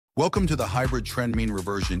Welcome to the hybrid trend mean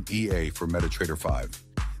reversion EA for MetaTrader 5.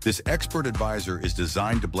 This expert advisor is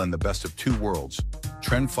designed to blend the best of two worlds,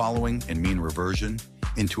 trend following and mean reversion,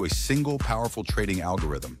 into a single powerful trading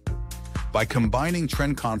algorithm. By combining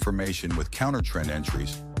trend confirmation with counter-trend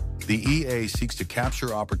entries, the EA seeks to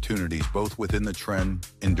capture opportunities both within the trend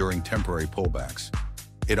and during temporary pullbacks.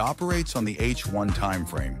 It operates on the H1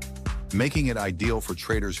 timeframe, making it ideal for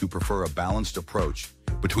traders who prefer a balanced approach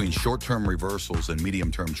between short-term reversals and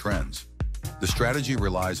medium-term trends. The strategy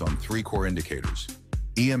relies on three core indicators: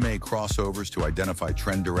 EMA crossovers to identify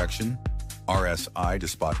trend direction, RSI to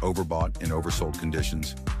spot overbought and oversold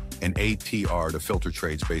conditions, and ATR to filter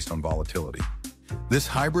trades based on volatility. This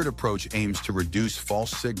hybrid approach aims to reduce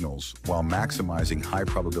false signals while maximizing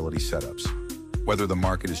high-probability setups, whether the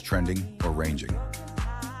market is trending or ranging.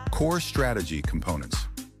 Core strategy components.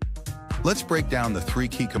 Let's break down the three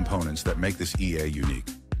key components that make this EA unique.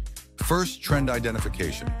 First, trend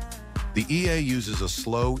identification. The EA uses a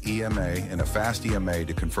slow EMA and a fast EMA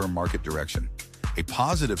to confirm market direction. A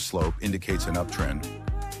positive slope indicates an uptrend,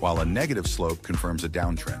 while a negative slope confirms a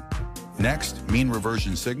downtrend. Next, mean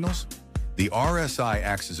reversion signals. The RSI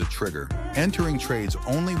acts as a trigger, entering trades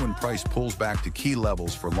only when price pulls back to key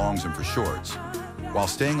levels for longs and for shorts, while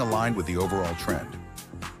staying aligned with the overall trend.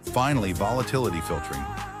 Finally, volatility filtering.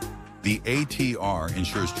 The ATR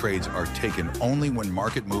ensures trades are taken only when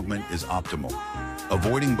market movement is optimal,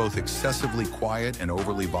 avoiding both excessively quiet and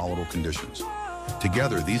overly volatile conditions.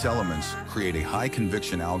 Together, these elements create a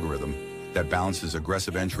high-conviction algorithm that balances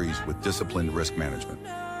aggressive entries with disciplined risk management.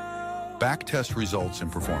 Backtest results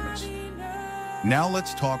and performance. Now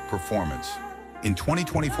let's talk performance. In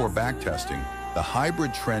 2024 backtesting, the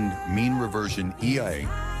hybrid trend mean reversion EA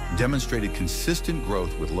demonstrated consistent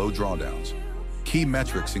growth with low drawdowns. Key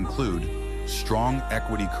metrics include strong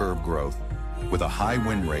equity curve growth with a high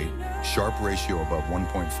win rate, Sharpe ratio above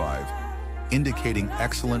 1.5, indicating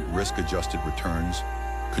excellent risk-adjusted returns,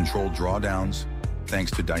 controlled drawdowns,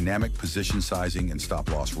 thanks to dynamic position sizing and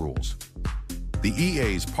stop-loss rules. The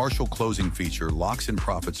EA's partial closing feature locks in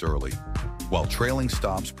profits early, while trailing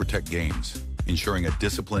stops protect gains, ensuring a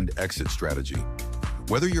disciplined exit strategy.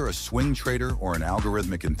 Whether you're a swing trader or an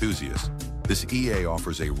algorithmic enthusiast, this EA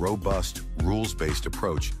offers a robust, rules-based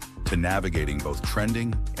approach to navigating both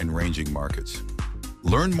trending and ranging markets.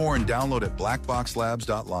 Learn more and download at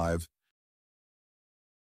blackboxlabs.live